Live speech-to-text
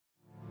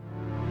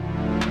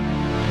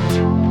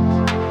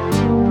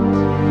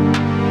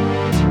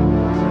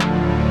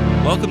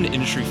Welcome to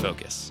Industry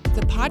Focus,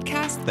 the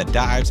podcast that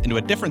dives into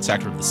a different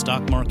sector of the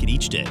stock market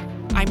each day.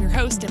 I'm your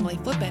host, Emily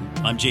Flippen.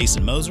 I'm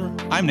Jason Moser.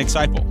 I'm Nick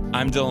Seipel.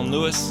 I'm Dylan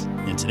Lewis.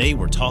 And today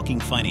we're talking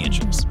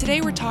financials. Today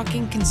we're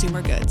talking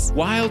consumer goods.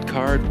 Wild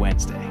Card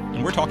Wednesday.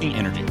 And we're talking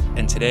energy.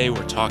 And today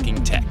we're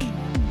talking tech.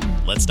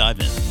 Let's dive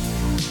in.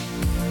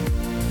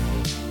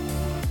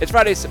 It's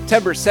Friday,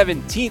 September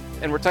 17th,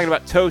 and we're talking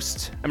about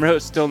Toast. I'm your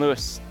host, Dylan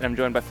Lewis, and I'm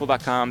joined by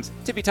Fool.com's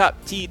tippy-top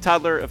tea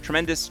toddler of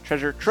tremendous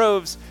treasure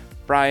troves,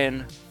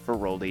 Brian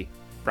Feroldi.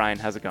 Brian,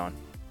 how's it going?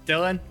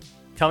 Dylan,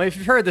 tell me if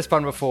you've heard this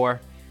one before.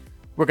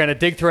 We're going to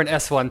dig through an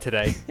S1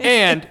 today,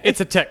 and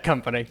it's a tech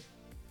company.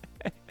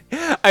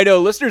 I know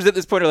listeners at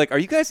this point are like, are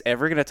you guys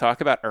ever going to talk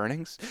about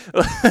earnings?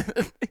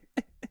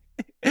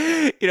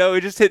 You know,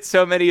 we just hit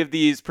so many of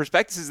these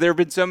prospectuses. There have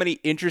been so many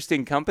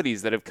interesting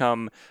companies that have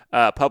come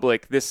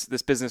public. This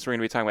business we're going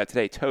to be talking about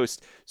today,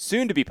 Toast,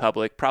 soon to be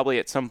public, probably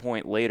at some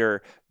point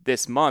later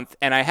this month.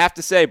 And I have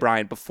to say,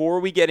 Brian, before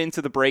we get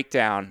into the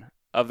breakdown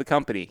of the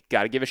company,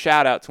 got to give a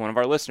shout out to one of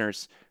our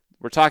listeners.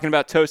 We're talking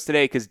about Toast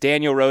today because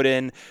Daniel wrote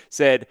in,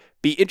 said,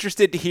 be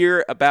interested to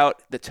hear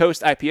about the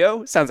Toast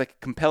IPO. Sounds like a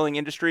compelling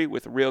industry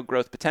with real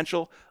growth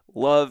potential.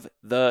 Love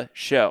the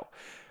show.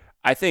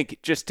 I think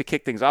just to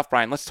kick things off,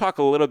 Brian, let's talk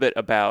a little bit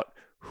about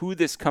who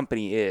this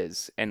company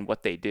is and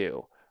what they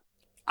do.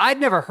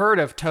 I'd never heard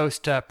of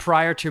Toast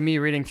prior to me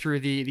reading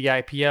through the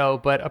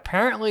IPO, but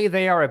apparently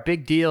they are a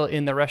big deal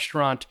in the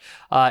restaurant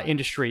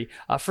industry.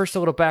 First, a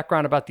little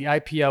background about the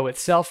IPO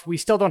itself. We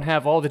still don't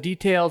have all the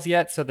details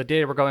yet, so the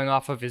data we're going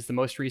off of is the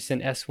most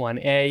recent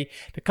S1A.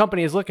 The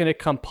company is looking to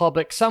come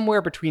public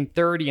somewhere between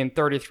 $30 and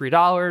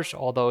 $33,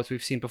 although as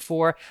we've seen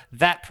before,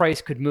 that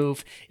price could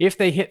move. If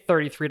they hit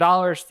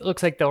 $33, it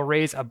looks like they'll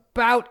raise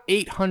about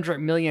 $800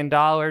 million,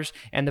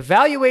 and the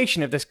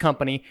valuation of this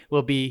company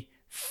will be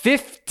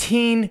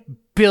 $15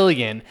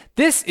 billion.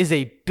 This is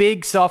a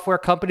big software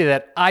company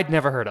that I'd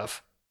never heard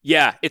of.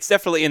 Yeah, it's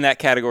definitely in that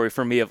category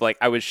for me of like,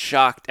 I was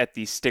shocked at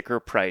the sticker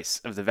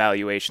price of the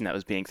valuation that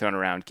was being thrown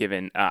around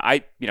given,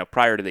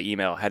 prior to the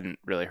email, hadn't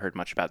really heard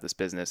much about this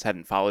business,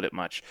 hadn't followed it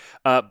much,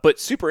 but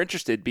super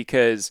interested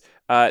because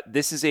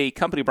this is a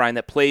company, Brian,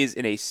 that plays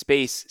in a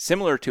space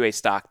similar to a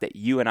stock that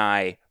you and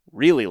I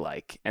really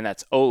like, and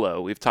that's Olo.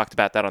 We've talked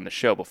about that on the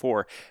show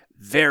before.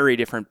 Very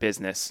different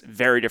business,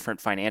 very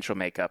different financial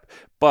makeup.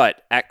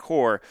 But at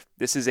core,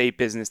 this is a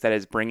business that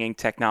is bringing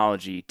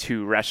technology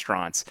to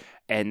restaurants.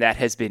 And that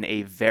has been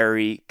a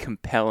very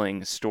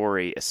compelling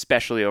story,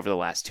 especially over the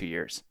last 2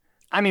 years.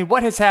 I mean,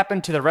 what has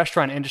happened to the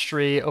restaurant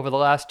industry over the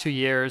last 2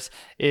 years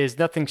is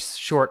nothing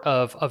short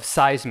of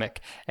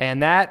seismic.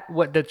 And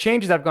what the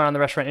changes that have gone on in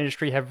the restaurant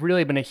industry have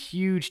really been a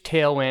huge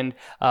tailwind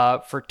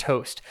for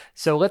Toast.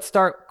 So let's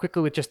start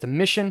quickly with just the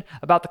mission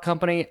about the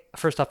company.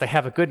 First off, they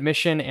have a good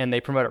mission and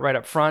they promote it right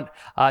up front.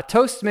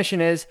 Toast's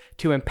mission is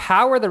to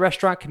empower the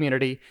restaurant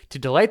community to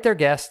delight their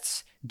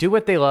guests, do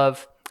what they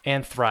love,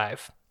 and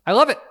thrive. I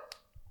love it.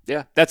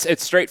 Yeah,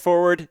 it's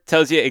straightforward,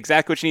 tells you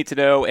exactly what you need to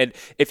know. And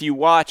if you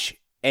watch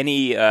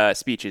any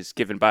speeches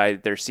given by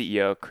their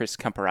CEO, Chris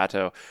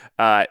Comparato,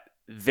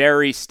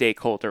 very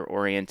stakeholder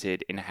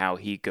oriented in how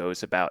he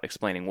goes about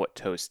explaining what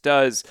Toast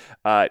does.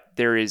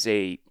 There is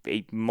a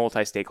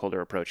multi-stakeholder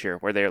approach here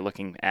where they are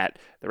looking at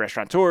the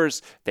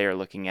restaurateurs, they are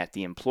looking at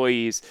the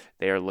employees,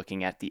 they are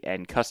looking at the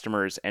end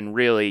customers, and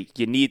really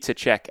you need to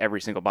check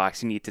every single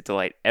box. You need to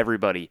delight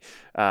everybody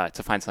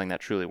to find something that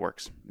truly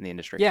works in the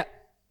industry. Yeah.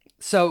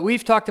 So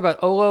we've talked about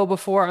Olo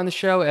before on the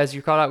show. As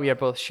you called out, we have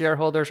both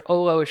shareholders.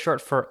 Olo is short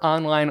for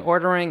online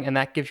ordering, and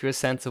that gives you a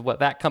sense of what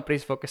that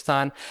company's focused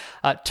on.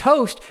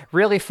 Toast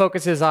really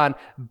focuses on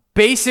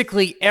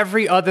basically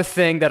every other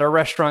thing that a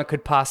restaurant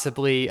could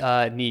possibly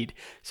need.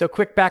 So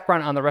quick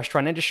background on the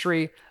restaurant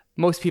industry.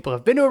 Most people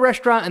have been to a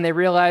restaurant and they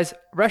realize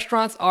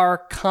restaurants are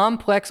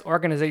complex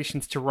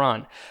organizations to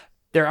run.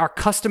 There are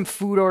custom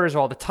food orders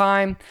all the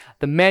time.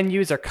 The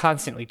menus are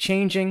constantly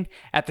changing.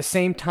 At the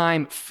same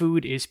time,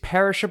 food is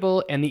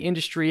perishable and the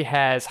industry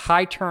has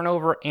high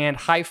turnover and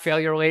high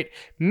failure rate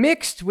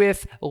mixed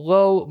with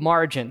low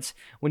margins.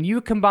 When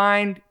you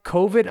combine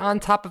COVID on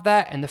top of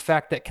that and the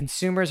fact that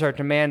consumers are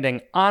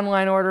demanding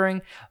online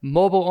ordering,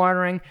 mobile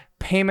ordering,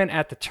 payment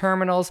at the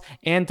terminals,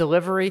 and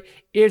delivery,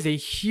 it is a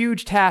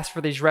huge task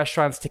for these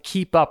restaurants to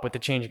keep up with the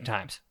changing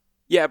times.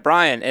 Yeah,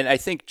 Brian, and I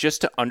think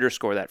just to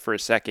underscore that for a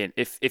second,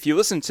 if you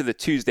listen to the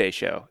Tuesday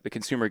show, the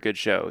Consumer Goods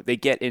show, they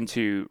get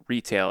into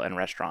retail and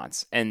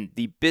restaurants, and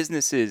the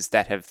businesses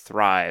that have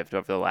thrived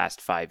over the last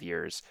 5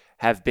 years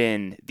have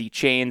been the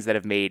chains that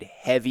have made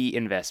heavy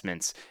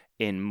investments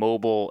in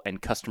mobile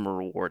and customer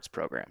rewards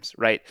programs,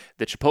 right?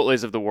 The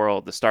Chipotles of the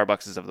world, the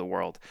Starbuckses of the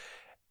world.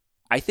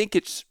 I think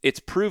it's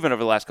proven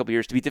over the last couple of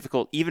years to be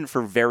difficult even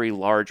for very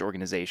large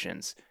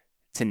organizations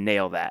to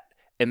nail that.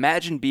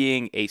 Imagine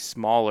being a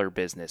smaller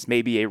business,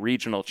 maybe a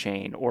regional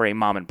chain or a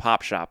mom and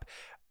pop shop.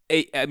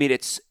 I mean,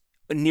 it's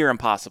near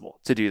impossible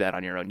to do that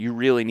on your own. You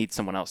really need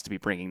someone else to be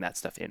bringing that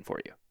stuff in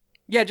for you.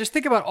 Yeah, just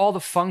think about all the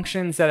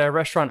functions that a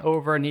restaurant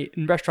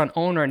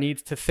owner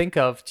needs to think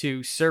of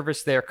to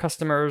service their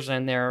customers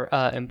and their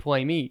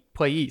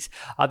employees.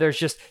 There's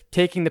just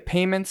taking the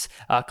payments,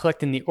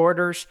 collecting the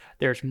orders.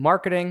 There's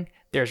marketing.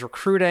 There's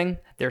recruiting.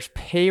 There's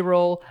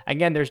payroll.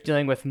 Again, there's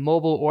dealing with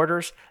mobile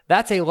orders.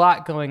 That's a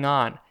lot going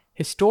on.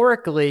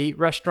 Historically,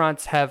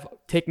 restaurants have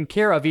taken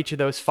care of each of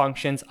those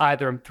functions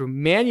either through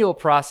manual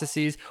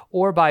processes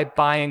or by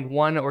buying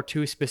one or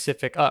two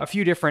a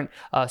few different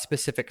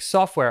specific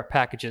software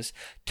packages.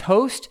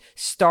 Toast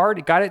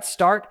got its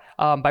start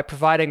by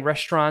providing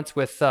restaurants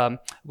with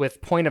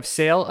point of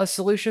sale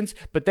solutions,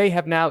 but they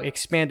have now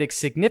expanded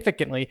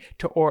significantly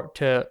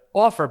to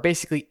offer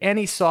basically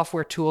any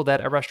software tool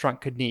that a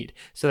restaurant could need.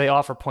 So they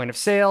offer point of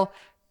sale,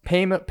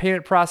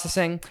 payment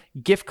processing,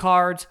 gift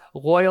cards,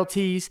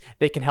 loyalties.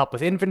 They can help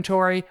with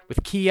inventory,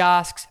 with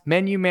kiosks,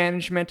 menu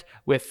management,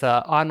 with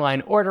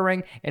online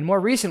ordering, and more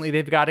recently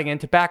they've gotten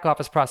into back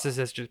office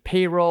processes such as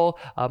payroll,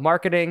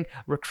 marketing,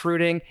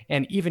 recruiting,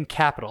 and even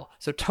capital.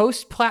 So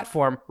Toast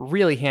platform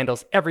really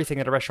handles everything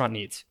that a restaurant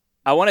needs.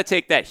 I want to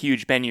take that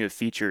huge menu of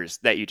features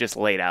that you just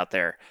laid out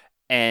there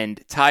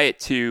and tie it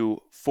to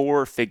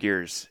 4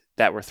 figures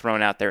that were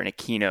thrown out there in a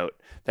keynote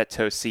that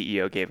Toast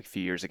CEO gave a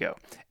few years ago.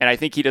 And I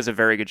think he does a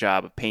very good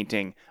job of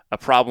painting a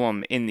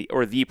problem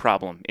the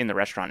problem in the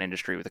restaurant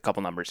industry with a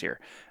couple numbers here.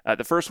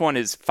 The first one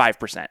is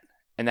 5%,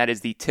 and that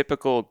is the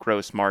typical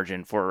gross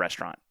margin for a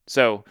restaurant.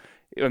 So,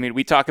 I mean,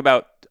 we talk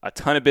about a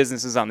ton of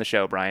businesses on the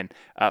show, Brian.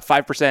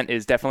 5%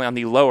 is definitely on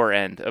the lower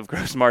end of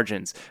gross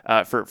margins,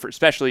 for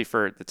especially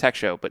for the tech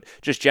show. But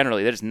just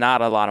generally, there's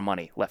not a lot of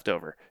money left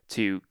over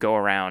to go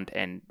around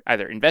and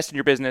either invest in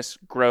your business,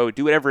 grow,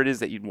 do whatever it is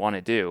that you'd want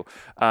to do.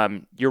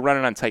 You're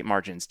running on tight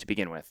margins to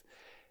begin with.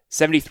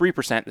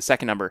 73%, the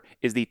second number,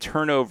 is the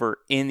turnover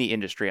in the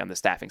industry on the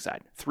staffing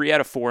side. 3 out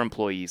of 4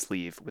 employees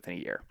leave within a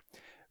year.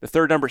 The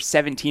third number,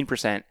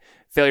 17%,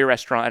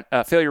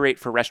 failure rate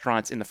for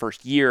restaurants in the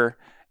first year,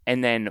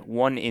 and then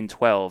 1 in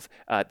 12,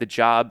 the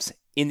jobs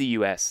in the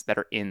U.S. that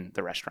are in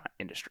the restaurant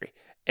industry.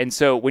 And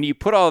so when you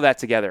put all of that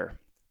together,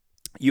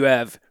 you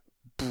have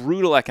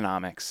brutal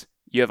economics,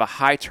 you have a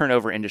high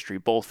turnover industry,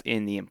 both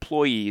in the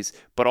employees,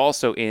 but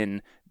also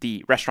in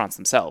the restaurants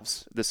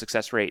themselves. The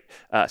success rate,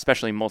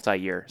 especially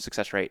multi-year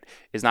success rate,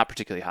 is not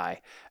particularly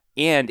high.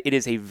 And it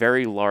is a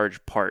very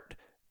large part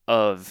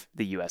of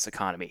the U.S.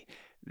 economy.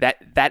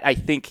 That I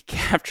think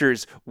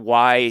captures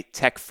why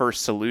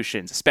tech-first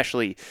solutions,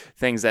 especially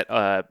things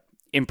that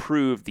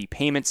improve the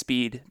payment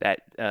speed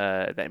that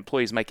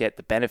employees might get,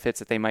 the benefits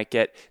that they might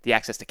get, the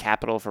access to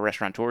capital for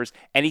restaurateurs,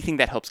 anything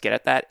that helps get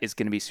at that is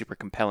going to be super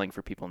compelling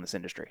for people in this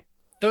industry.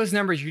 Those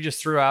numbers you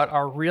just threw out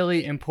are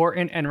really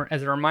important. And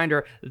as a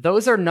reminder,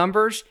 those are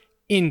numbers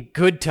in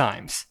good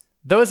times.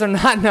 Those are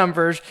not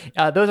numbers.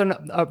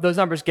 Those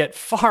numbers get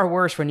far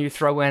worse when you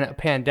throw in a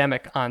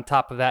pandemic on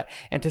top of that.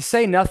 And to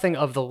say nothing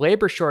of the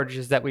labor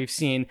shortages that we've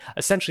seen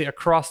essentially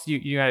across the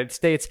United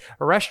States,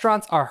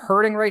 restaurants are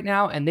hurting right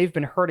now, and they've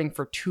been hurting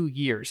for 2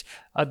 years.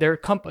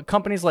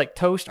 Companies like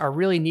Toast are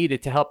really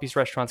needed to help these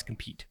restaurants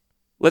compete.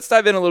 Let's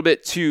dive in a little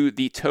bit to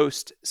the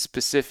Toast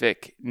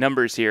specific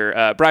numbers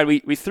here. Brian,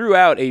 we threw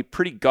out a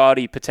pretty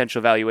gaudy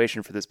potential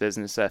valuation for this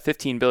business,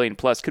 15 billion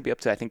plus, could be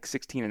up to, I think,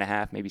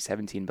 16.5, maybe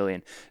 17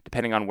 billion,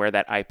 depending on where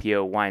that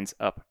IPO winds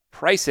up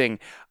pricing.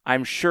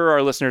 I'm sure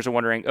our listeners are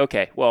wondering,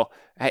 okay, well,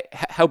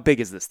 how big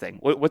is this thing?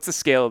 What's the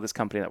scale of this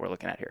company that we're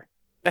looking at here?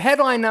 The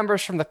headline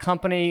numbers from the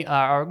company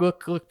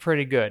look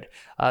pretty good.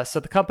 So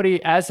the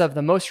company, as of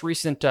the most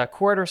recent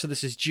quarter, so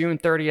this is June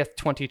 30th,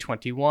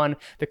 2021,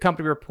 the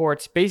company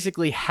reports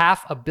basically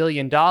 $500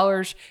 million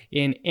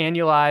in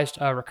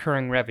annualized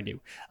recurring revenue.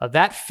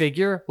 That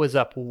figure was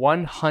up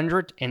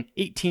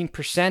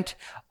 118%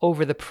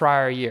 over the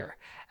prior year.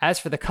 As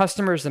for the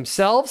customers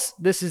themselves,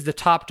 this is the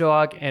top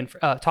dog in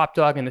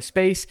the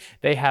space.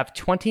 They have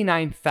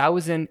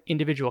 29,000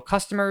 individual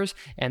customers,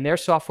 and their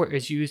software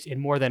is used in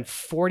more than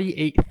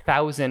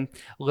 48,000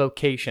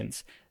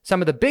 locations.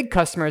 Some of the big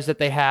customers that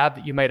they have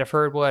that you might have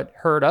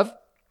heard of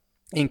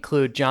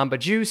include Jamba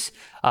Juice,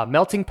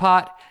 Melting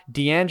Pot,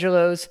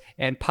 D'Angelo's,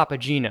 and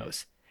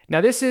Papagino's. Now,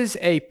 this is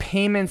a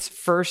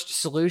payments-first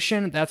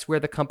solution. That's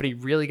where the company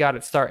really got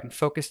its start and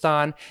focused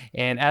on.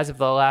 And as of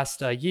the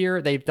last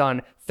year, they've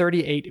done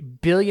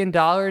 $38 billion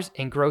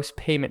in gross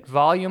payment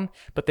volume,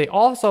 but they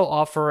also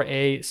offer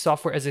a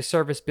software as a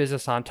service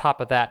business on top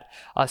of that.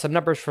 Some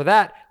numbers for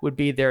that would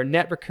be their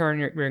net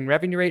recurring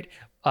revenue rate,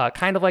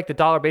 kind of like the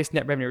dollar-based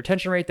net revenue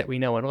retention rate that we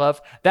know and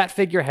love. That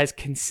figure has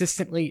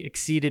consistently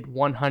exceeded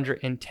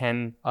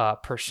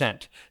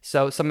 110%.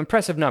 So some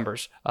impressive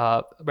numbers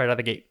right out of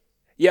the gate.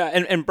 Yeah,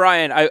 and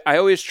Brian, I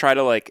always try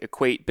to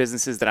equate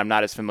businesses that I'm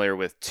not as familiar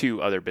with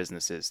to other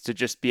businesses to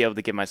just be able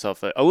to give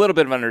myself a little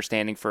bit of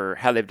understanding for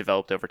how they've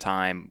developed over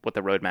time, what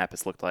the roadmap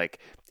has looked like.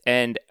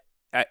 And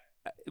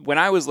when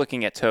I was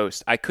looking at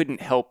Toast, I couldn't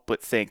help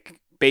but think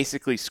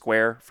basically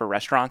Square for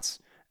restaurants,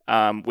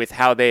 with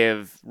how they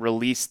have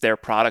released their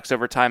products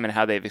over time and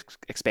how they've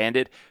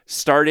expanded.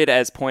 Started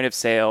as point of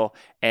sale,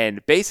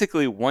 and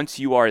basically once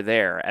you are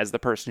there as the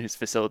person who's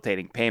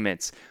facilitating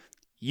payments,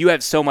 you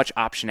have so much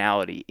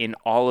optionality in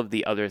all of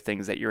the other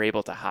things that you're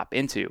able to hop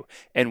into.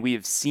 And we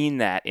have seen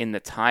that in the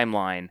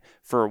timeline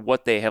for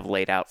what they have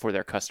laid out for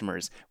their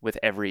customers with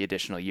every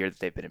additional year that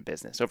they've been in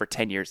business, over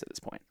 10 years at this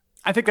point.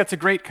 I think that's a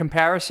great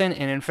comparison,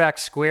 and in fact,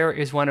 Square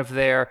is one of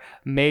their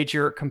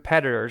major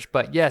competitors.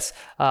 But yes,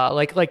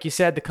 like you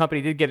said, the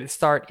company did get its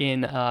start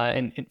in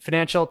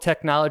financial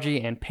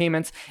technology and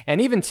payments,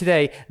 and even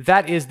today,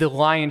 that is the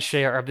lion's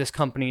share of this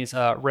company's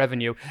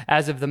revenue.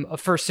 As of the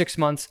first 6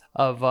 months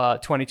of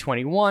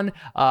 2021,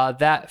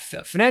 that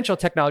financial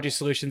technology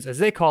solutions, as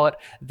they call it,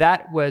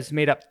 that was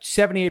made up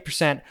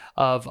 78%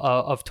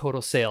 of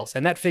total sales,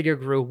 and that figure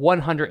grew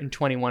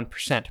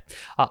 121%.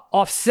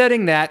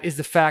 Offsetting that is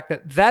the fact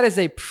that is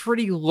a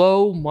pretty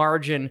low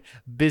margin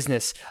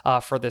business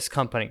for this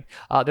company.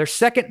 Their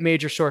second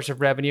major source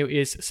of revenue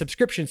is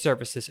subscription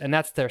services, and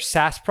that's their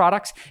SaaS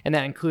products, and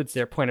that includes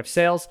their point of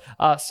sales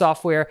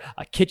software,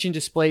 kitchen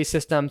display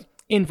systems,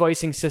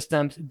 invoicing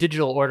systems,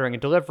 digital ordering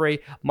and delivery,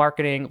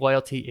 marketing,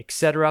 loyalty,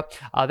 etc.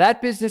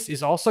 That business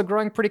is also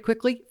growing pretty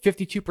quickly,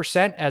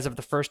 52% as of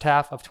the first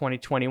half of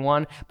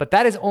 2021, but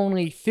that is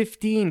only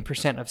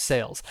 15% of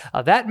sales.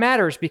 That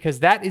matters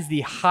because that is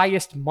the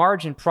highest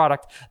margin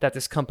product that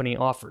this company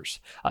offers.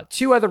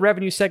 Two other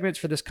revenue segments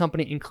for this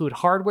company include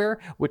hardware,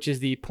 which is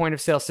the point of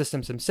sale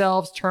systems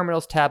themselves,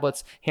 terminals,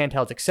 tablets,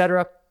 handhelds,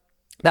 etc.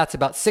 That's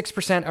about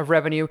 6% of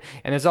revenue,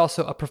 and there's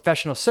also a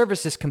professional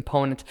services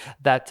component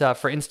that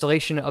for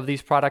installation of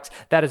these products,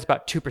 that is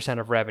about 2%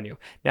 of revenue.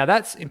 Now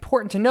that's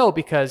important to know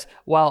because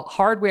while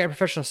hardware and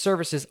professional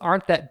services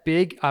aren't that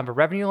big on a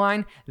revenue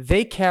line,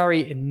 they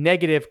carry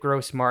negative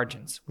gross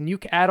margins. When you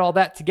add all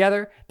that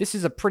together, this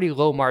is a pretty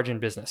low margin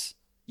business.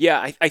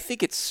 Yeah, I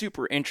think it's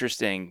super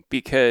interesting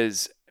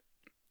because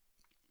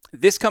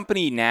this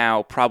company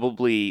now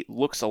probably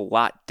looks a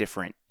lot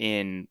different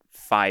in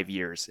 5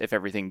 years if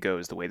everything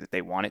goes the way that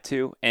they want it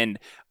to. And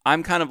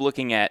I'm kind of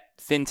looking at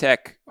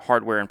fintech,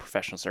 hardware, and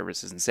professional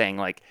services and saying,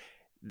 like,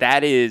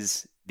 that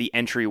is the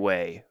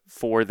entryway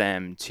for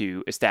them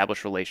to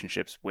establish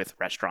relationships with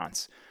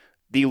restaurants.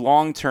 The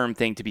long-term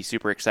thing to be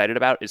super excited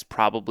about is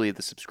probably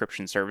the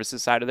subscription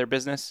services side of their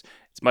business.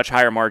 It's much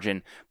higher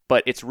margin,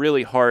 but it's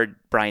really hard,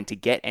 Brian, to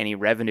get any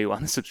revenue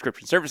on the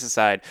subscription services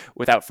side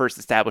without first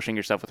establishing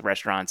yourself with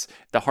restaurants.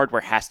 The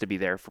hardware has to be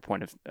there for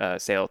point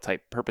of sale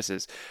type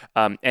purposes.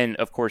 And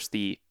of course,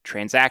 the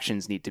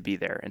transactions need to be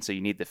there. And so you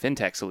need the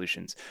fintech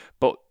solutions.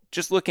 But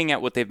just looking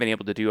at what they've been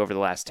able to do over the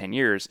last 10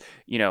 years,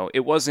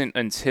 it wasn't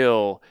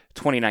until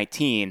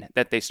 2019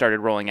 that they started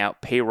rolling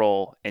out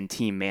payroll and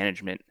team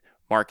management,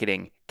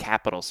 marketing,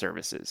 capital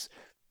services.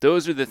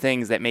 Those are the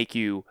things that make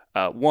you,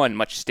 one,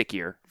 much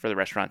stickier for the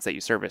restaurants that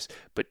you service,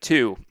 but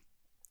two,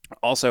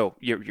 also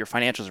your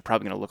financials are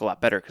probably going to look a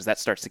lot better because that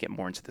starts to get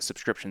more into the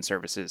subscription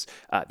services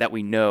that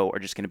we know are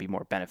just going to be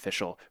more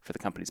beneficial for the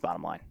company's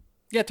bottom line.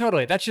 Yeah,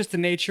 totally. That's just the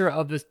nature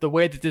of this, the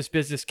way that this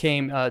business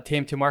came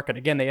to market.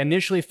 Again, they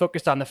initially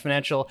focused on the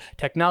financial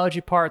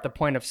technology part, the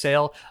point of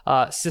sale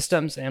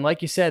systems. And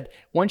like you said,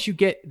 once you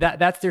get that,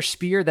 that's their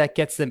spear that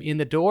gets them in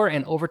the door.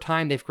 And over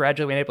time, they've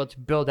gradually been able to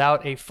build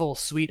out a full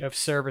suite of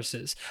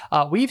services.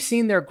 We've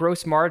seen their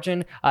gross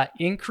margin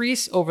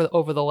increase over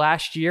the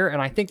last year.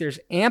 And I think there's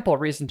ample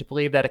reason to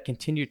believe that it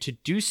continued to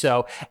do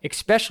so,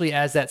 especially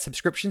as that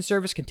subscription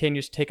service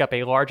continues to take up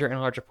a larger and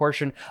larger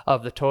portion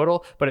of the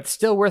total. But it's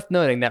still worth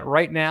noting that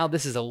right now,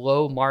 this is a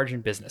low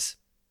margin business.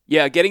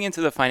 Yeah, getting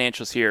into the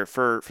financials here,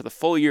 for the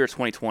full year of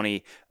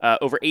 2020,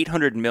 over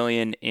 $800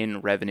 million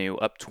in revenue,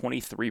 up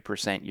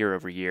 23% year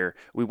over year.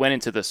 We went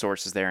into the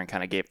sources there and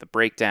kind of gave the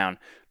breakdown.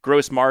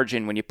 Gross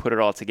margin, when you put it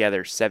all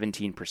together,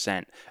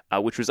 17%,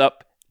 which was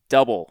up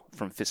double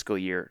from fiscal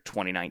year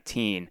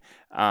 2019.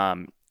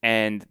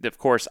 And of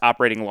course,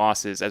 operating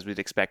losses, as we'd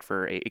expect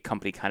for a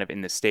company kind of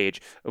in this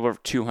stage, of over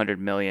 $200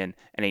 million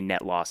and a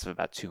net loss of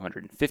about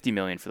 $250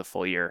 million for the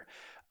full year.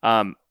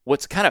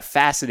 What's kind of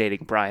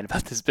fascinating, Brian,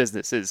 about this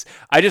business is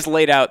I just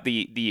laid out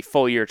the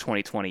full year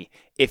 2020.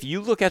 If you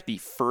look at the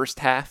first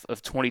half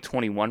of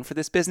 2021 for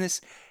this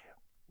business,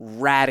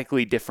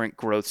 radically different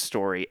growth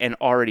story and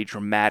already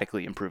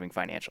dramatically improving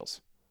financials.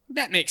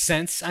 That makes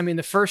sense. I mean,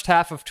 the first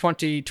half of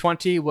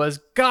 2020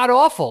 was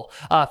god-awful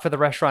for the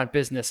restaurant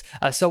business.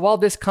 So while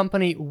this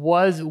company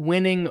was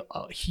winning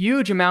a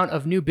huge amount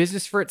of new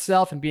business for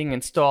itself and being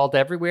installed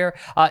everywhere,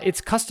 its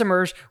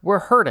customers were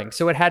hurting.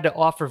 So it had to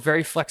offer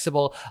very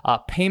flexible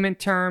payment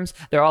terms.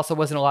 There also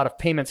wasn't a lot of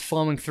payments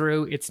flowing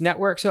through its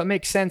network. So it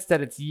makes sense that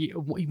its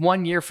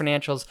 1 year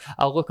financials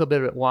look a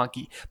bit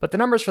wonky. But the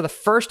numbers for the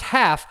first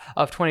half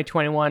of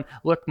 2021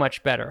 look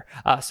much better.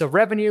 So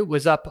revenue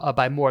was up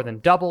by more than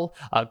double.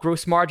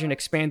 Gross margin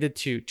expanded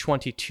to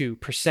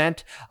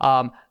 22%.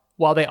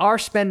 While they are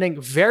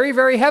spending very,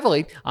 very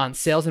heavily on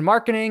sales and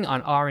marketing,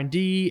 on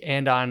R&D,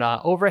 and on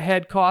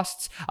overhead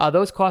costs,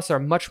 those costs are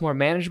much more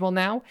manageable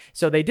now.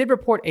 So they did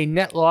report a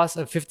net loss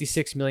of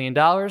 $56 million.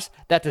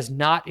 That does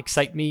not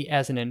excite me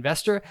as an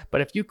investor, but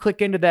if you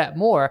click into that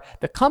more,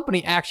 the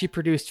company actually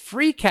produced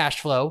free cash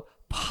flow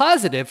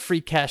positive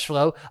free cash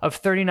flow of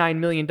 $39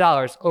 million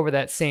over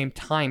that same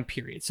time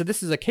period. So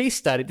this is a case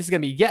study. This is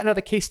going to be yet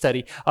another case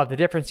study of the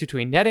difference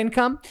between net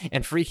income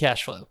and free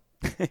cash flow.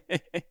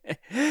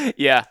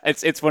 Yeah,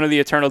 it's one of the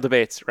eternal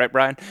debates, right,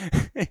 Brian?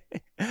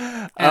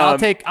 And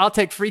I'll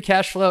take free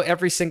cash flow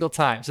every single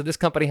time. So this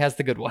company has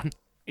the good one.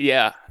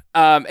 Yeah.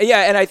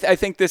 And I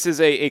think this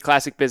is a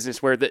classic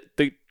business where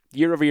the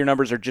year-over-year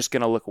numbers are just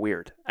going to look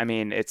weird. I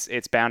mean,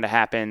 it's bound to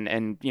happen.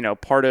 And,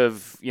 part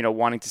of,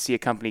 wanting to see a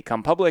company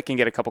come public and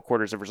get a couple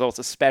quarters of results,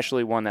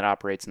 especially one that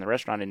operates in the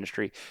restaurant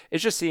industry,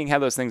 is just seeing how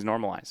those things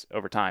normalize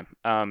over time.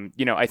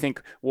 I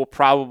think we'll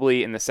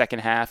probably in the second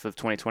half of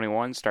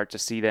 2021 start to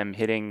see them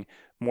hitting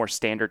more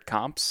standard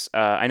comps.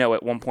 I know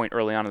at one point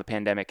early on in the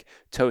pandemic,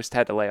 Toast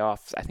had to lay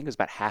off, I think it was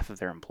about half of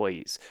their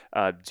employees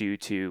due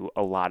to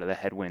a lot of the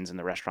headwinds in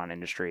the restaurant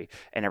industry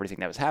and everything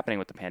that was happening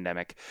with the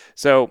pandemic.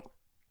 So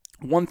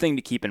one thing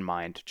to keep in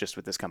mind just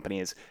with this company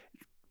is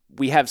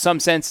we have some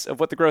sense of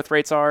what the growth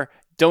rates are.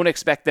 Don't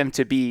expect them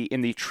to be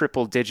in the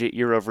triple digit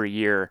year over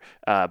year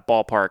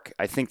ballpark.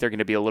 I think they're going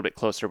to be a little bit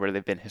closer where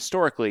they've been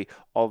historically,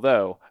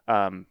 although,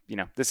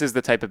 this is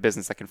the type of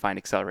business that can find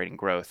accelerating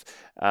growth.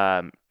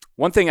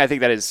 One thing I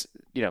think that is,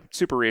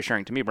 super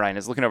reassuring to me, Brian,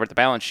 is looking over at the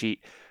balance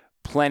sheet,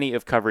 plenty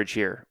of coverage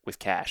here with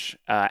cash.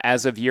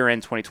 As of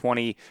year-end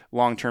 2020,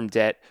 long-term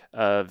debt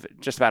of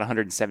just about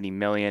 $170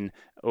 million,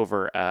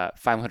 over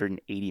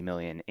 $580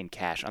 million in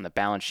cash on the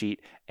balance sheet.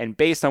 And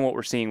based on what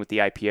we're seeing with the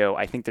IPO,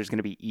 I think there's going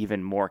to be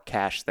even more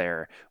cash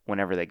there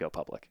whenever they go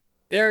public.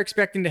 They're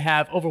expecting to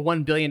have over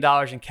 $1 billion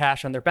in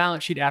cash on their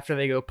balance sheet after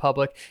they go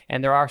public.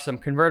 And there are some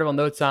convertible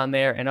notes on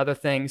there and other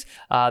things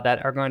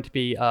that are going to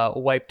be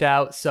wiped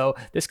out. So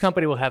this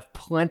company will have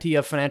plenty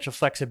of financial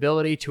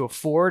flexibility to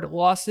afford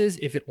losses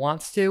if it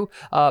wants to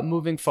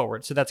moving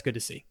forward. So that's good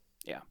to see.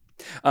 Yeah.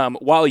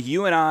 While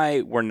you and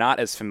I were not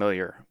as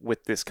familiar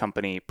with this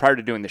company prior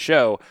to doing the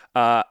show,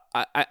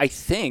 I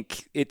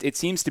think it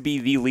seems to be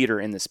the leader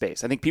in the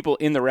space. I think people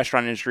in the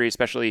restaurant industry,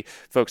 especially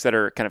folks that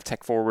are kind of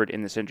tech forward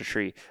in this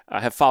industry,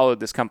 have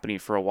followed this company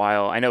for a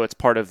while. I know it's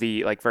part of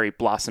the very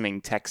blossoming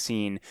tech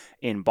scene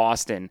in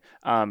Boston.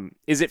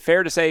 Is it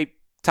fair to say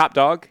top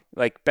dog,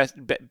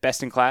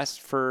 best in class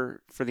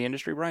for the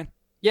industry, Brian?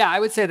 Yeah,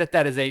 I would say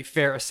that is a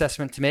fair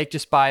assessment to make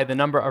just by the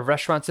number of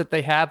restaurants that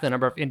they have, the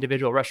number of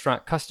individual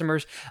restaurant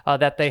customers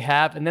that they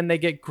have, and then they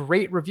get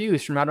great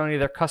reviews from not only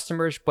their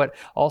customers but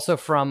also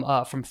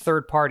from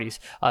third parties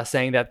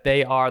saying that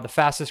they are the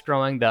fastest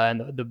growing,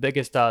 and the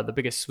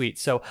biggest suite.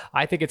 So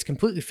I think it's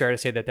completely fair to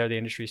say that they're the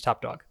industry's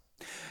top dog.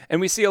 And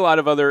we see a lot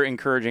of other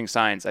encouraging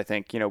signs. I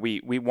think,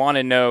 we want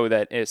to know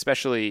that,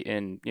 especially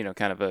in,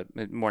 kind of a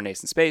more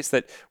nascent space,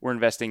 that we're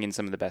investing in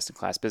some of the best in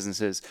class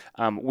businesses.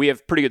 We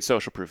have pretty good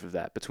social proof of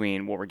that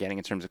between what we're getting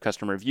in terms of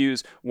customer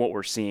reviews, what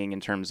we're seeing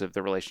in terms of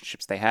the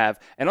relationships they have,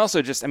 and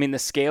also just, the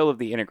scale of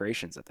the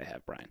integrations that they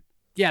have, Brian.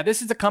 Yeah,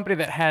 this is a company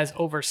that has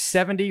over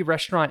 70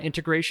 restaurant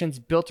integrations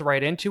built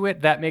right into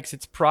it. That makes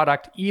its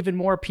product even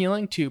more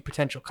appealing to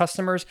potential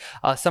customers.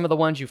 Some of the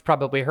ones you've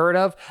probably heard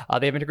of.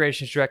 They have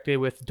integrations directly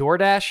with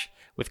DoorDash,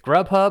 with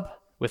Grubhub,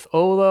 with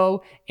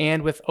Olo,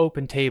 and with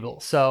OpenTable.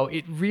 So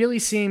it really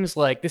seems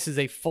like this is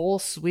a full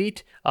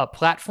suite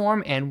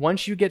platform. And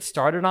once you get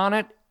started on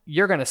it,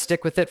 you're going to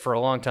stick with it for a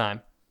long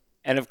time.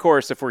 And of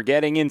course, if we're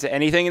getting into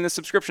anything in the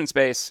subscription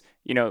space,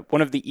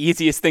 one of the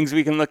easiest things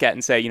we can look at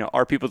and say,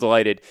 are people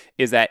delighted,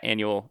 is that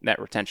annual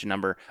net retention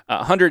number,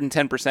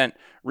 110%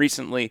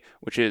 recently,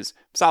 which is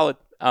solid.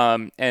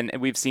 And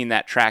we've seen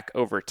that track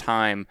over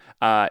time,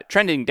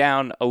 trending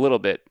down a little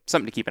bit,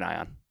 something to keep an eye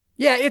on.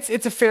 Yeah,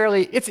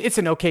 it's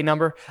an okay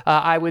number,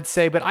 I would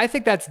say, but I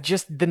think that's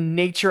just the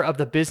nature of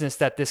the business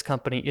that this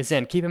company is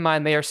in. Keep in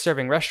mind they are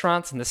serving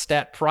restaurants, and the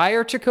stat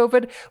prior to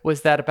COVID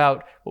was that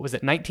about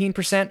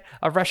 19%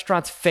 of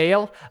restaurants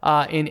fail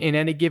in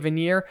any given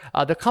year.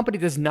 The company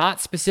does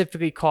not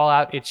specifically call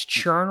out its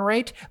churn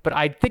rate, but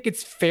I think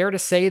it's fair to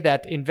say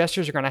that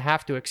investors are going to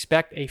have to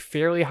expect a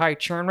fairly high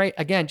churn rate,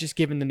 again, just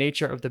given the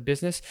nature of the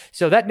business.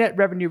 So that net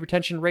revenue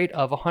retention rate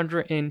of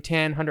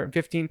 110,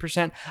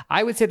 115%,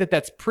 I would say that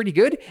that's pretty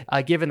good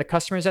given the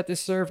customers that they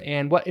serve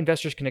and what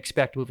investors can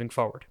expect moving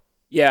forward.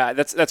 Yeah,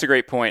 that's a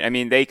great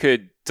point. They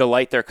could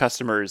delight their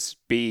customers,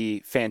 be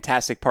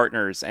fantastic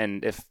partners,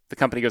 and if the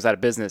company goes out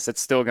of business,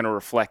 it's still going to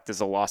reflect as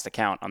a lost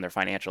account on their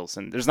financials.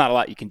 And there's not a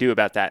lot you can do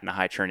about that in a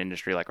high churn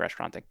industry like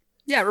restaurancing.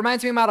 Yeah, it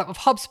reminds me of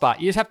HubSpot.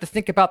 You just have to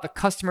think about the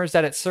customers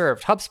that it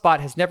served. HubSpot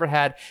has never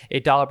had a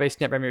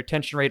dollar-based net revenue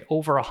retention rate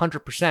over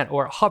 100%,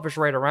 or it hovers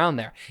right around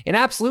there. In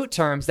absolute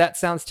terms, that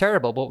sounds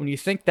terrible, but when you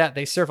think that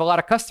they serve a lot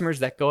of customers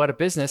that go out of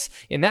business,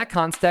 in that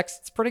context,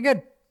 it's pretty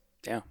good.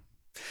 Yeah.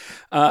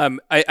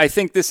 I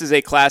think this is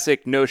a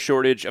classic no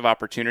shortage of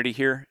opportunity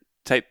here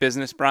type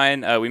business,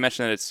 Brian. We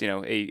mentioned that it's,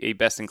 a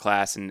best in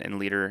class and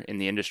leader in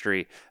the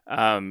industry.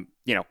 1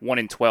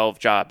 in 12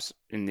 jobs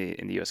in the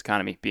U.S.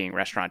 economy being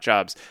restaurant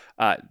jobs.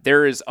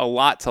 There is a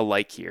lot to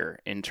like here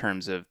in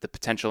terms of the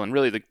potential and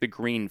really the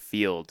green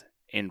field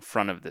in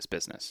front of this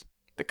business.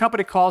 The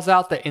company calls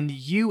out that in the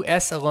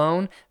U.S.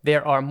 alone,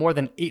 there are more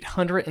than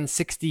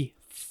 860,000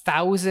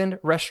 1,000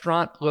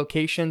 restaurant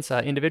locations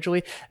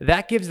individually.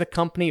 That gives the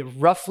company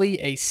roughly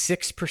a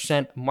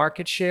 6%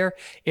 market share.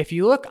 If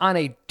you look on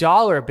a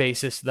dollar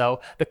basis,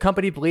 though, the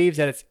company believes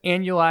that its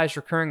annualized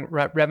recurring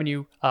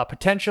revenue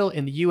potential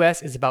in the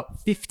U.S. is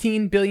about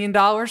 $15 billion,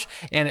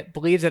 and it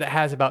believes that it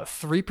has about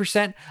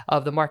 3%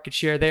 of the market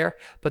share there.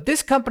 But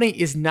this company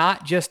is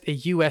not just a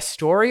U.S.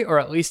 story, or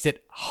at least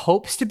it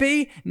hopes to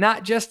be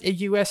not just a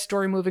U.S.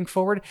 story moving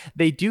forward.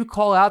 They do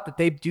call out that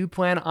they do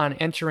plan on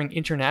entering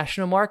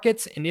international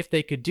markets, and if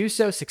they could do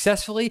so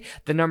successfully,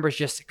 the numbers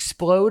just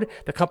explode.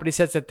 The company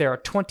says that there are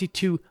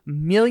 22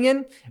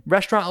 million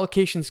restaurant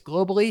locations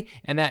globally,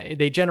 and that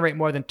they generate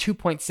more than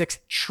 $2.6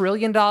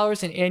 trillion in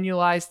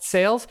annualized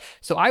sales.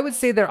 So I would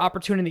say their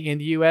opportunity in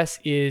the U.S.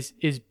 is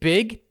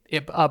big,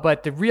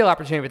 but the real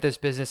opportunity with this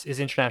business is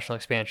international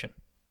expansion.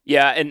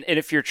 Yeah, and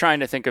if you're trying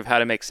to think of how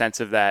to make sense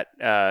of that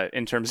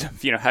in terms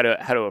of how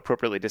to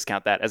appropriately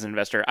discount that as an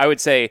investor, I would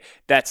say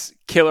that's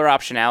killer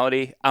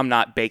optionality. I'm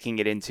not baking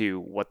it into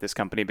what this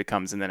company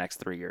becomes in the next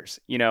 3 years.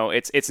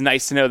 It's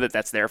nice to know that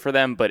that's there for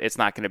them, but it's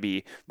not going to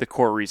be the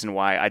core reason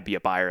why I'd be a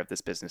buyer of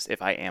this business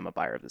if I am a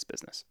buyer of this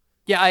business.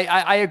 Yeah,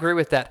 I agree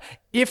with that.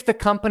 If the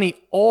company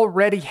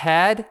already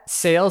had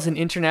sales in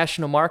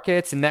international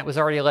markets, and that was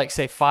already like,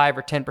 say, 5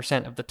 or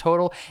 10% of the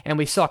total, and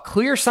we saw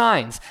clear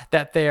signs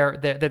that they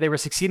were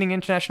succeeding in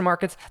international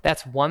markets,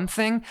 that's one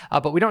thing,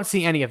 but we don't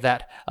see any of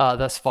that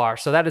thus far.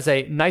 So that is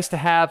a nice to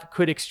have,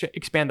 could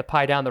expand the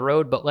pie down the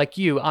road, but like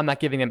you, I'm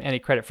not giving them any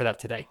credit for that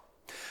today.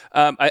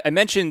 I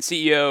mentioned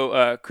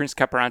CEO Chris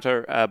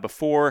Caparanto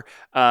before.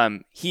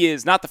 He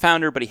is not the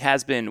founder, but he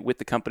has been with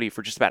the company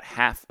for just about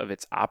half of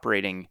its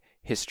operating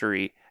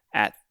history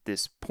at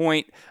this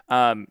point.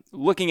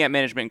 Looking at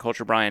management and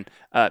culture, Brian,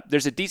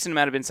 there's a decent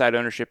amount of inside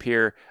ownership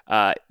here.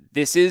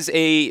 This is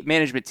a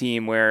management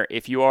team where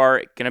if you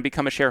are going to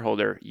become a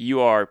shareholder,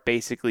 you are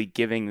basically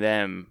giving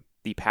them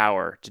the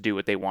power to do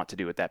what they want to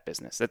do with that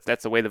business.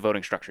 That's the way the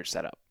voting structure is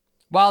set up.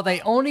 While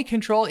they only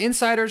control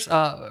insiders,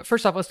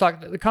 first off, let's talk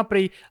the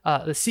company,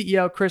 the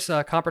CEO, Chris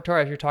Caparanto,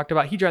 as you talked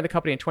about, he joined the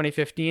company in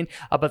 2015,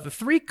 but the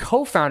 3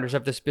 co-founders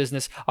of this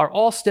business are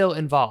all still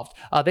involved.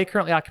 They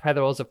currently occupy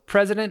the roles of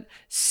president,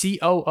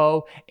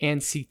 COO,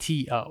 and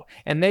CTO,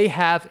 and they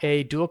have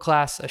a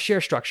dual-class share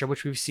structure,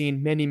 which we've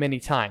seen many, many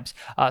times.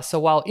 So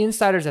while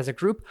insiders as a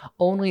group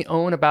only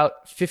own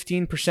about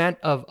 15%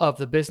 of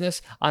the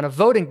business, on a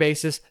voting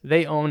basis,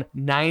 they own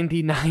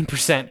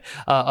 99%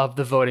 of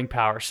the voting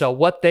power. So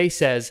what they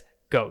says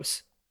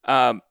goes.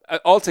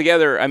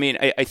 Altogether, I mean,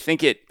 I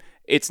think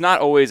it's not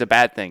always a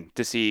bad thing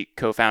to see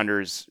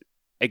co-founders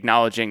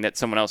acknowledging that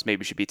someone else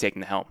maybe should be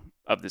taking the helm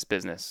of this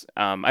business.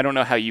 I don't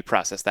know how you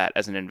process that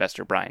as an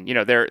investor, Brian.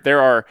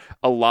 There are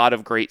a lot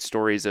of great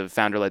stories of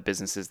founder-led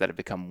businesses that have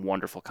become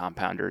wonderful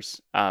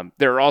compounders.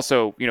 There are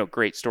also,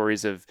 great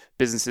stories of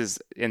businesses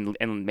and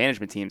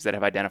management teams that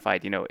have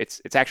identified,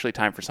 it's actually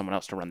time for someone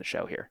else to run the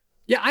show here.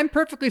 Yeah, I'm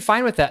perfectly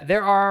fine with that.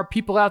 There are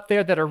people out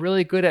there that are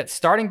really good at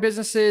starting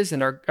businesses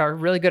and are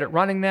really good at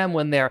running them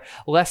when they're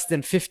less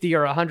than 50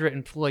 or 100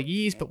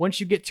 employees. But once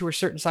you get to a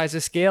certain size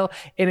of scale,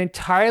 an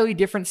entirely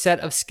different set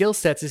of skill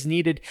sets is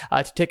needed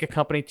to take a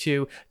company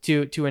to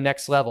a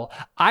next level.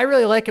 I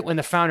really like it when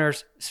the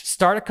founders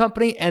start a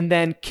company and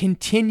then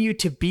continue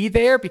to be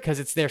there because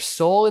it's their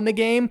soul in the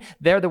game.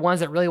 They're the ones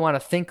that really want to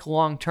think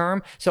long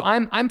term. So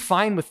I'm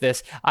fine with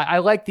this. I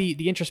like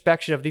the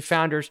introspection of the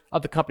founders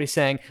of the company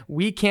saying,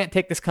 we can't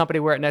take this company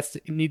where it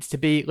needs to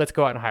be. Let's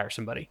go out and hire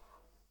somebody.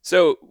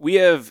 So we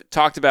have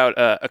talked about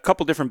a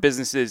couple different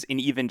businesses in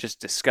even just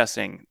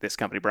discussing this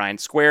company, Brian.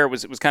 Square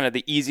was kind of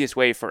the easiest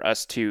way for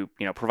us to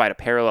provide a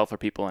parallel for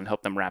people and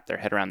help them wrap their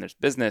head around this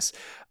business.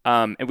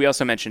 And we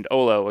also mentioned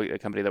Olo, a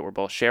company that we're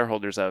both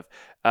shareholders of.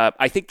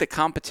 I think the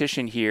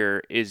competition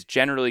here is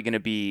generally going to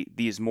be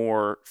these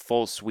more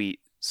full suite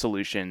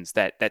solutions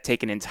that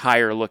take an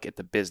entire look at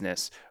the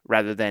business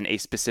rather than a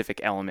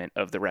specific element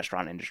of the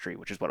restaurant industry,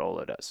 which is what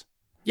Olo does.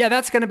 Yeah,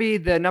 that's going to be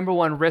the number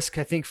one risk,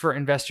 I think, for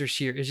investors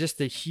here is just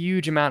the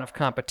huge amount of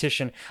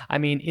competition. I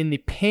mean, in the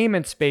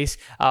payment space,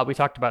 we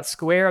talked about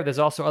Square. There's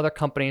also other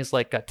companies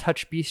like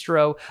Touch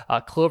Bistro,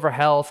 Clover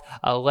Health,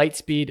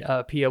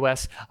 Lightspeed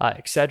POS,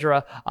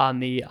 etc. On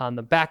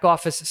the back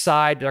office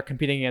side, they're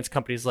competing against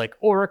companies like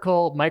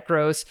Oracle,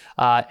 Micros,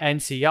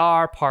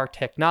 NCR, PAR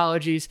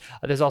Technologies.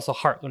 There's also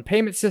Heartland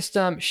Payment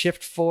System,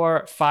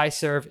 Shift4,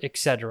 Fiserv,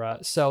 etc.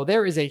 So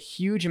there is a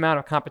huge amount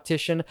of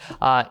competition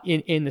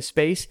in the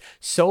space.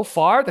 So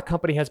far, the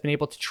company has been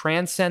able to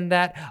transcend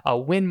that,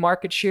 win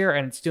market share,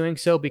 and it's doing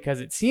so because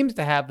it seems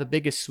to have the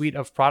biggest suite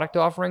of product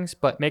offerings.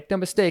 But make no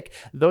mistake,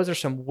 those are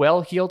some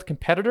well-heeled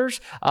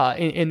competitors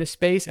in the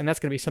space, and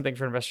that's going to be something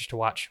for investors to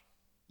watch.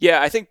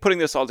 Yeah, I think putting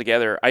this all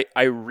together,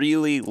 I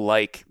really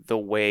like the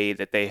way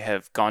that they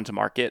have gone to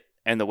market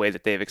and the way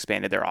that they've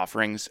expanded their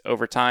offerings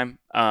over time.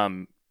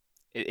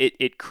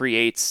 It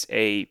creates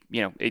a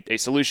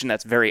solution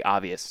that's very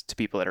obvious to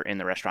people that are in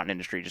the restaurant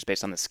industry just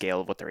based on the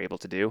scale of what they're able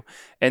to do.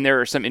 And there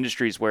are some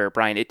industries where,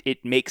 Brian,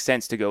 it makes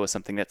sense to go with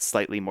something that's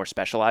slightly more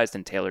specialized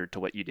and tailored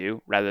to what you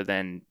do rather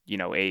than,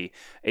 a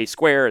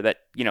Square that,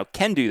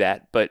 can do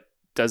that, but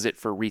does it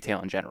for retail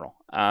in general.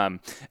 And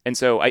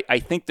so I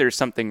think there's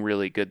something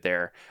really good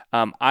there.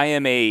 I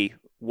am a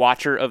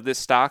watcher of this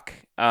stock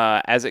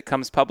as it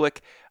comes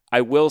public.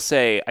 I will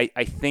say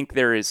I think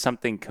there is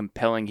something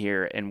compelling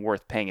here and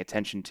worth paying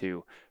attention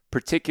to,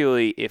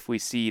 particularly if we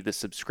see the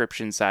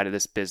subscription side of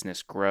this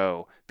business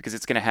grow, because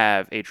it's going to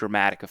have a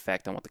dramatic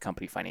effect on what the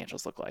company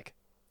financials look like.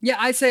 Yeah,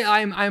 I say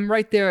I'm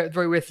right there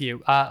with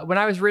you. When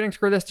I was reading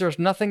through this, there's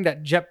nothing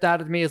that jumped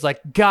out at me as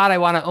like, God, I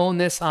want to own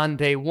this on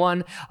day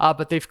one.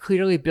 But they've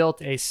clearly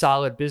built a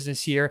solid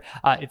business here.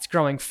 It's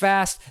growing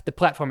fast. The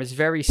platform is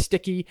very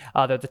sticky.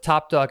 They're the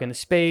top dog in the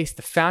space.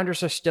 The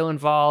founders are still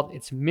involved.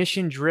 It's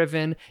mission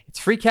driven. It's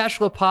free cash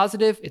flow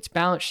positive. Its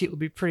balance sheet will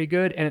be pretty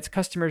good, and its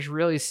customers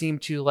really seem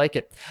to like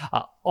it.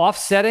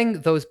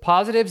 Offsetting those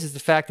positives is the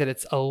fact that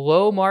it's a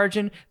low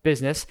margin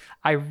business.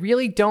 I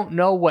really don't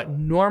know what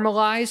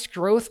normalized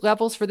growth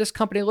levels for this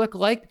company look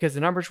like, because the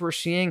numbers we're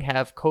seeing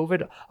have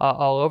COVID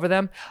all over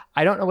them.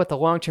 I don't know what the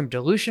long-term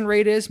dilution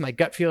rate is. My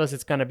gut feel is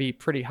it's going to be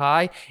pretty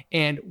high.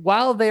 And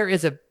while there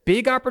is a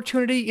big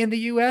opportunity in the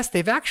US,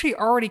 they've actually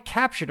already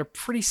captured a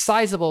pretty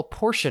sizable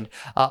portion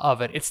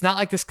of it. It's not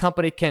like this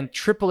company can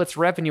triple its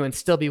revenue and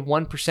still be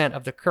 1%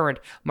 of the current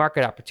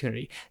market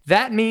opportunity.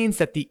 That means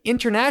that the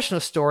international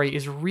story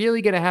is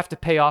really going to have to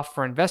pay off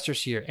for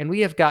investors here. And we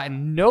have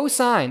gotten no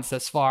signs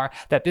thus far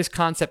that this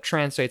concept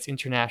translates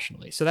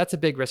internationally. So that's a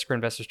big risk for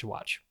investors to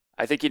watch.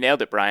 I think you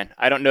nailed it, Brian.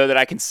 I don't know that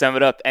I can sum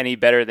it up any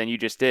better than you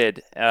just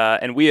did.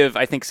 And we have,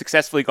 I think,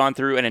 successfully gone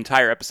through an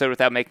entire episode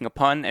without making a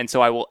pun. And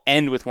so I will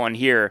end with one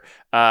here.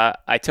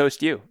 I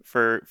toast you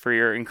for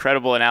your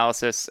incredible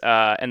analysis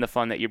and the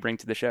fun that you bring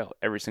to the show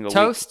every single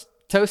week.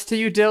 Toast to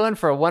you, Dylan,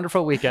 for a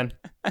wonderful weekend.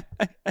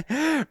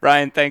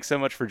 Brian, thanks so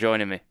much for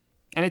joining me.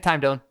 Anytime,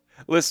 Dylan.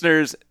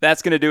 Listeners,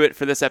 that's going to do it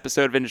for this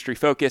episode of Industry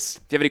Focus.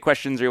 If you have any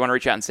questions or you want to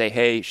reach out and say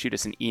hey, shoot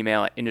us an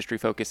email at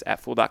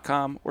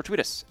industryfocus@fool.com or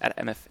tweet us at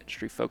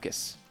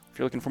MFIndustryFocus. If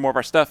you're looking for more of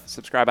our stuff,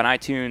 subscribe on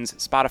iTunes,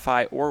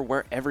 Spotify, or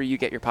wherever you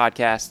get your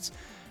podcasts.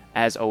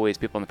 As always,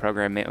 people in the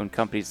program may own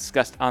companies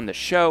discussed on the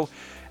show,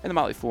 and the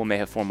Motley Fool may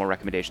have formal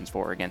recommendations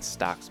for or against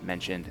stocks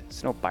mentioned,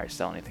 so don't buy or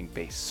sell anything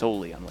based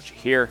solely on what you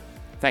hear.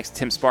 Thanks to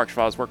Tim Sparks for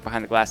all his work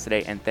behind the glass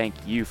today, and thank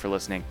you for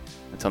listening.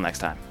 Until next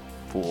time,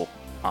 Fool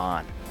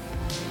on.